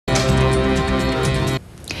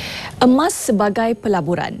Emas sebagai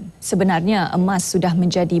pelaburan. Sebenarnya emas sudah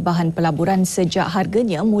menjadi bahan pelaburan sejak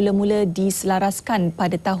harganya mula-mula diselaraskan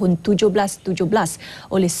pada tahun 1717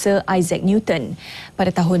 oleh Sir Isaac Newton. Pada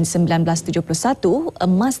tahun 1971,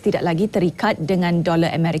 emas tidak lagi terikat dengan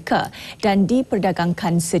dolar Amerika dan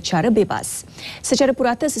diperdagangkan secara bebas. Secara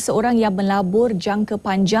purata, seseorang yang melabur jangka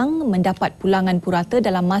panjang mendapat pulangan purata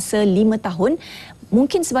dalam masa 5 tahun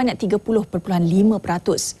mungkin sebanyak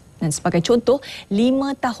 30.5%. Dan sebagai contoh,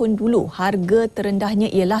 5 tahun dulu harga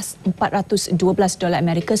terendahnya ialah $412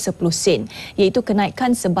 Amerika 10 sen, iaitu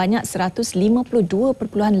kenaikan sebanyak 152.8%.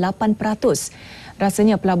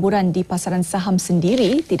 Rasanya pelaburan di pasaran saham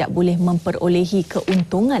sendiri tidak boleh memperolehi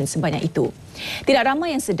keuntungan sebanyak itu. Tidak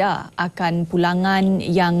ramai yang sedar akan pulangan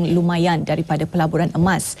yang lumayan daripada pelaburan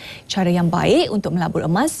emas. Cara yang baik untuk melabur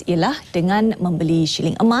emas ialah dengan membeli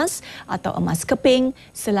shilling emas atau emas keping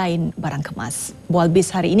selain barang kemas. Bual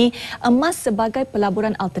Biz hari ini, emas sebagai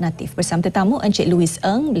pelaburan alternatif bersama tetamu Encik Louis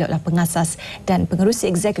Ng, beliau adalah pengasas dan pengerusi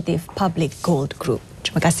eksekutif Public Gold Group.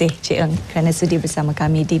 Terima kasih Cik Ng kerana sudi bersama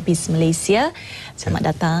kami di Biz Malaysia.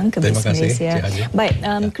 Selamat datang ke Biz Malaysia. Baik,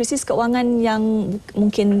 krisis keuangan yang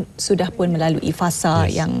mungkin sudah pun melalui fasa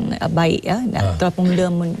yang baik ya, telah mula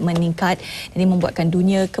meningkat, ini membuatkan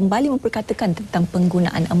dunia kembali memperkatakan tentang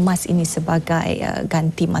penggunaan emas ini sebagai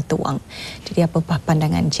ganti mata wang. Jadi apa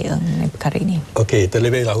pandangan Cik Ng mengenai perkara ini? Okey,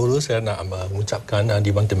 terlebih dahulu saya nak mengucapkan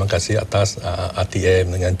terima kasih atas RTM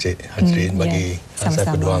dengan Cik Hajrin bagi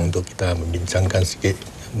saya peluang untuk kita membincangkan sikit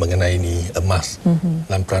mengenai ini emas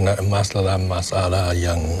dan peranan emas dalam masalah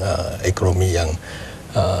yang ekonomi yang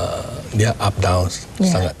dia up down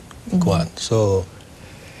sangat kuat. So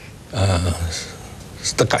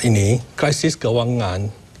setakat ini krisis kewangan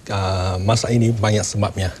masa ini banyak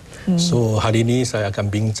sebabnya. So hari ini saya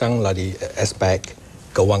akan bincang dari aspek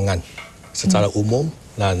kewangan secara umum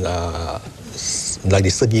dan dari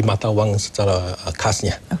segi mata wang secara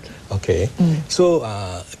khasnya. Okay. So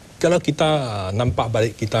kalau kita nampak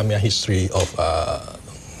balik kita punya history of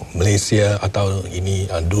Malaysia atau ini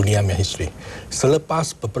dunia punya history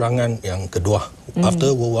selepas peperangan yang kedua,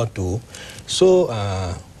 after World War II, so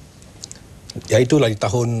iaitu dari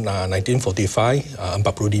tahun 1945,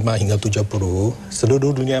 45 hingga 70,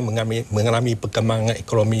 seluruh dunia mengalami perkembangan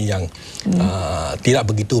ekonomi yang tidak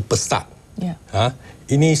begitu pesat.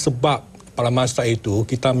 Ini sebab pada masa itu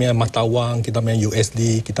kita punya mata wang, kita punya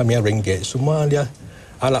USD, kita punya ringgit, semua dia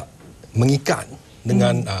alat mengikat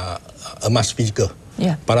dengan emas fizikal.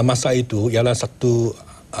 Pada masa itu ialah satu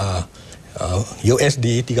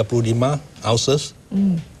USD 35 ounces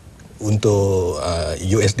untuk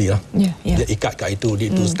USD lah. Dia ikat kat itu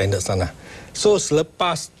standard sana. So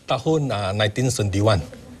selepas tahun 1971,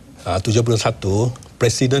 71,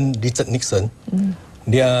 Presiden Richard Nixon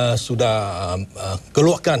dia sudah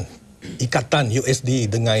keluarkan ikatan USD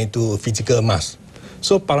dengan itu fizikal emas.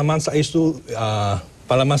 So pada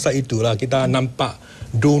masa itulah kita nampak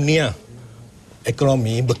dunia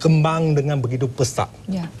ekonomi berkembang dengan begitu pesat.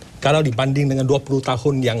 Kalau dibanding dengan 20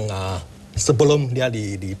 tahun yang sebelum dia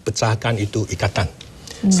dipecahkan itu ikatan.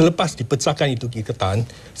 Selepas dipecahkan itu ikatan,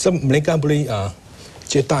 mereka boleh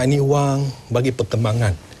cetak ini wang bagi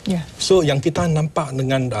perkembangan. So yang kita nampak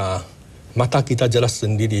dengan mata kita jelas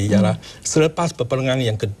sendiri ialah selepas peperangan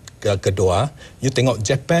yang kedua, you tengok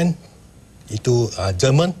Japan, itu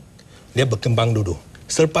Jerman, dia berkembang dulu.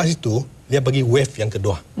 Selepas itu, dia bagi wave yang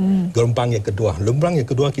kedua, gelombang yang kedua. Gelombang yang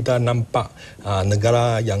kedua kita nampak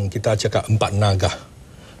negara yang kita cakap empat naga.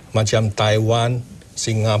 Macam Taiwan,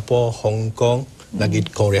 Singapura, Hong Kong, lagi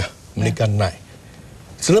Korea. Mereka naik.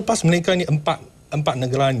 Selepas mereka ni empat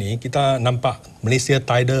negara ni, kita nampak Malaysia,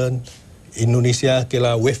 Thailand, Indonesia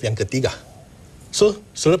kira wave yang ketiga. So,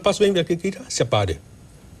 selepas wave yang ketiga, siapa ada?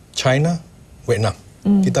 China, Vietnam.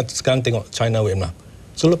 Kita sekarang tengok China, Vietnam.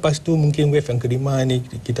 So lepas tu mungkin wave yang kelima ini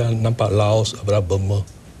kita nampak Laos, Burma.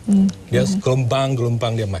 Dia gelombang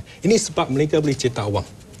dia main. Ini sebab mereka boleh cetak wang.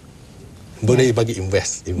 Boleh bagi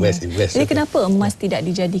invest. Jadi kenapa emas tidak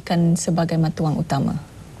dijadikan sebagai mata wang utama?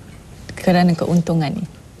 Kerana keuntungan ni.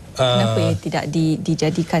 Kenapa ia tidak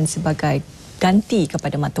dijadikan sebagai ganti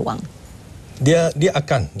kepada mata wang? Dia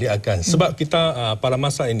akan. Sebab kita pada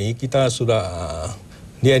masa ini kita sudah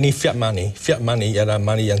dia ni fiat money. Fiat money ialah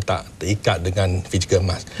money yang tak terikat dengan fizikal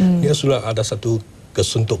emas. Dia sudah ada satu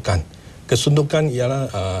kesuntukan. Kesuntukan ialah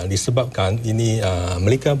disebabkan ini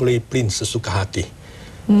mereka boleh print sesuka hati.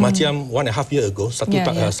 Macam 1.5 year ago,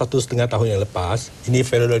 1.5 tahun yang lepas, ini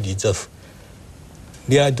Federal Reserve.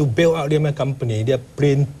 Dia itu bail out dia punya company, dia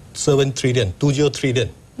print 7 trillion.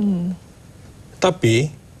 Tapi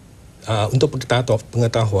untuk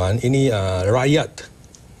pengetahuan, ini rakyat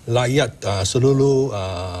seluruh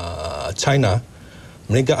China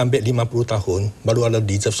mereka ambil 50 tahun baru ada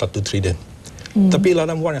deserve 1 trilion. Tapi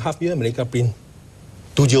dalam 1.5 year mereka print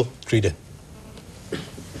 7 trilion.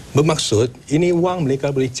 Bermaksud ini wang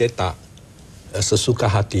mereka boleh cetak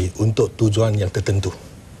sesuka hati untuk tujuan yang tertentu.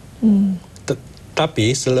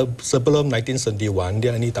 Tapi sebelum 1971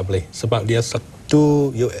 dia ini tak boleh sebab dia 35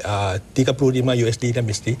 USD dia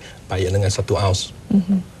mesti bayar dengan 1 ounce.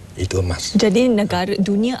 Itu emas. Jadi negara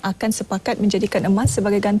dunia akan sepakat menjadikan emas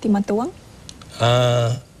sebagai ganti mata wang?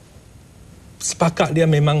 Sepakat dia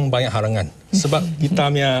memang banyak halangan. Sebab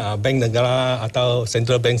kita punya bank negara atau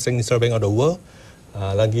central bank of the world,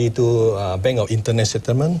 lagi itu Bank of International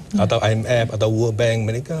Settlement atau IMF atau World Bank,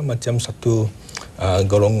 mereka macam satu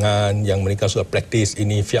golongan yang mereka sudah praktis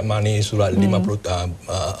ini fiat money sudah 40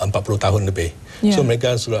 tahun lebih. So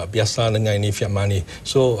mereka sudah biasa dengan ini fiat money.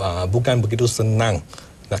 So bukan begitu senang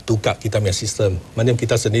nak tukar kita punya sistem. Macam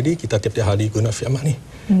kita sendiri, kita tiap-tiap hari guna fiat money.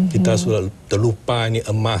 Kita sudah terlupa ini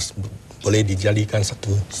emas boleh dijadikan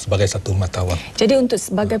sebagai satu mata wang. Jadi untuk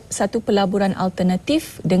sebagai satu pelaburan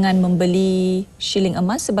alternatif dengan membeli shilling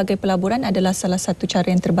emas sebagai pelaburan adalah salah satu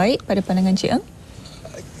cara yang terbaik pada pandangan Cik Eng?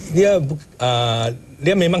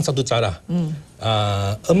 Dia memang satu cara.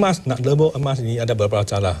 Emas, nak lebur emas ini ada beberapa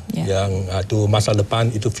cara. Yang itu masa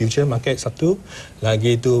depan itu future market satu.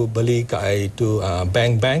 Lagi itu beli kat itu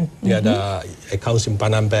bank-bank, dia ada akaun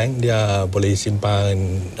simpanan bank, dia boleh simpan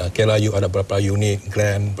kira you ada berapa unit,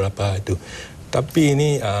 gram, berapa itu. Tapi ini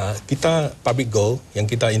kita public goal yang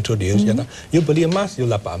kita introduce, you beli emas, you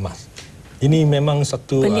dapat emas. Ini memang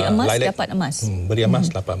satu beli emas dapat emas. Beli emas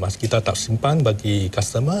dapat emas. Kita tak simpan bagi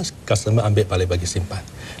customer ambil balik bagi simpan.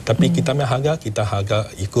 Tapi kita punya harga, kita harga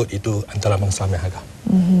ikut itu antara bangsa punya harga.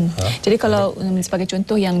 Jadi kalau sebagai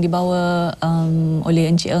contoh yang dibawa oleh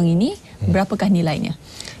Encik Eng ini, berapakah nilainya?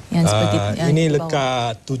 Yang seperti ini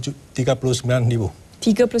lekat 39,000.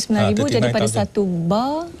 39,000 jadi pada satu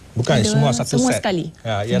bar? Bukan, semua satu semua set. Sekali?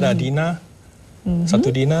 Ia ada dinar. 1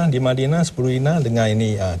 dinar, 5 dinar, 10 dinar dengan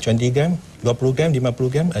ini 20 gram, 20 gram, 50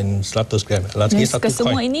 gram dan 100 gram. Lagi satu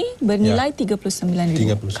semua coin. ini bernilai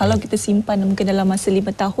 39,000. Kalau kita simpan mungkin dalam masa 5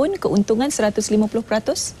 tahun, keuntungan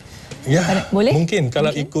 150%? Ya, boleh? Mungkin kalau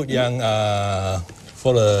ikut yang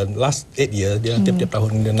for the last 8 years, dia tiap-tiap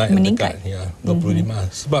tahun dia naik meningkat. Dekat 25.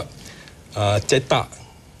 Sebab cetak,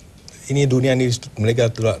 ini dunia ni mereka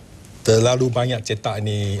terlalu banyak cetak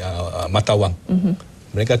ini mata wang.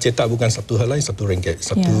 Mereka cetak bukan satu helai, RM1,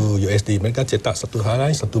 satu USD. Mereka cetak satu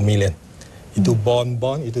helai, 1 million. Itu bond,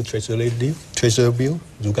 itu treasury bill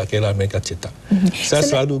juga kira mereka cetak. Saya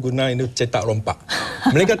selalu guna itu cetak rompak.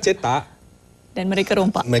 Mereka cetak dan mereka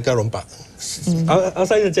rompak. Mereka rompak.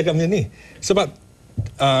 Saya cakap macam ni. Sebab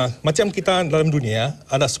macam kita dalam dunia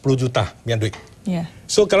ada 10 juta punya duit.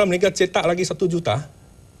 So kalau mereka cetak lagi 1 juta,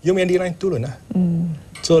 you punya nilai turun lah.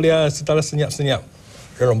 So dia setelah senyap-senyap,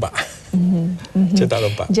 dia rompak. Cetak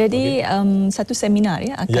rompak. Jadi satu seminar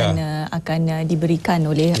akan diberikan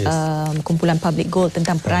oleh kumpulan Public Gold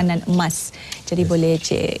tentang peranan emas. Jadi boleh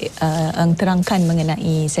Cik terangkan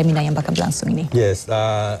mengenai seminar yang bakal berlangsung ini. Yes,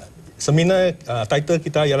 seminar title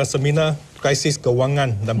kita ialah seminar krisis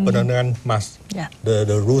kewangan dan penerangan emas.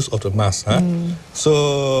 The rules of the emas. So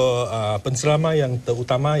penceramah yang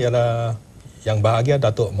terutama ialah yang bahagia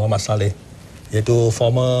Datuk Muhammad Saleh, iaitu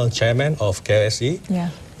former chairman of KSE.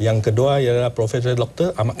 Yang kedua ialah Profesor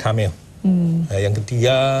Dr. Ahmad Kamil. Yang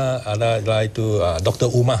ketiga adalah itu Dr.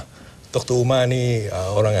 Umar. Dr. Umar ni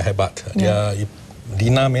orang yang hebat. Dia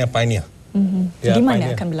Dina punya pioneer. Di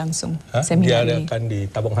mana akan berlangsung seminar ini? Dia akan di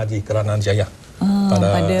Tabung Haji Keranan Jaya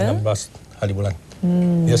pada 16 hari bulan.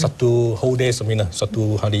 Dia satu whole day seminar,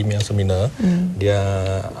 satu hari punya seminar. Dia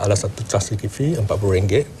ada satu transaksi fee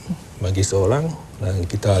RM40 bagi seorang, dan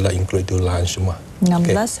kita ada include itu lunch semua.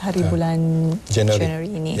 16 hari bulan Januari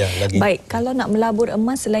ini. Baik, kalau nak melabur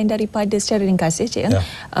emas selain daripada secara ringkas Cik Eng,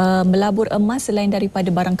 melabur emas selain daripada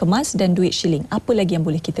barang kemas dan duit shilling, apa lagi yang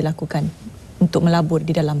boleh kita lakukan untuk melabur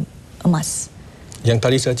di dalam emas? Yang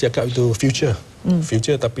tadi saya cakap itu future.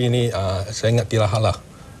 Future, tapi ini saya ingat tidak halal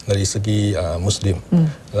dari segi Muslim.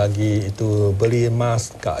 Lagi itu beli emas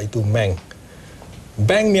kat itu bank.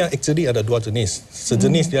 Bank yang actually ada dua jenis.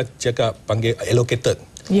 Sejenis dia cakap panggil allocated.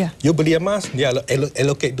 You beli emas, dia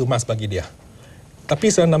allocate tu emas bagi dia. Tapi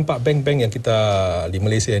saya nampak bank-bank yang kita di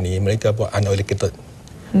Malaysia ni, mereka buat unallocated.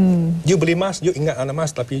 You beli emas, you ingat ada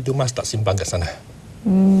emas, tapi itu emas tak simpan kat sana.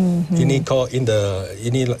 Ini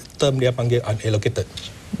ini term dia panggil unallocated.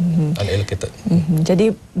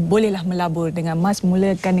 Jadi bolehlah melabur dengan emas,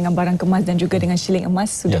 mulakan dengan barang kemas dan juga dengan shilling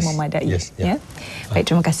emas sudah memadai. Baik,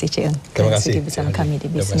 terima kasih Cik Eng. Terima kasih bersama kami di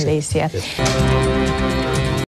Biz Malaysia.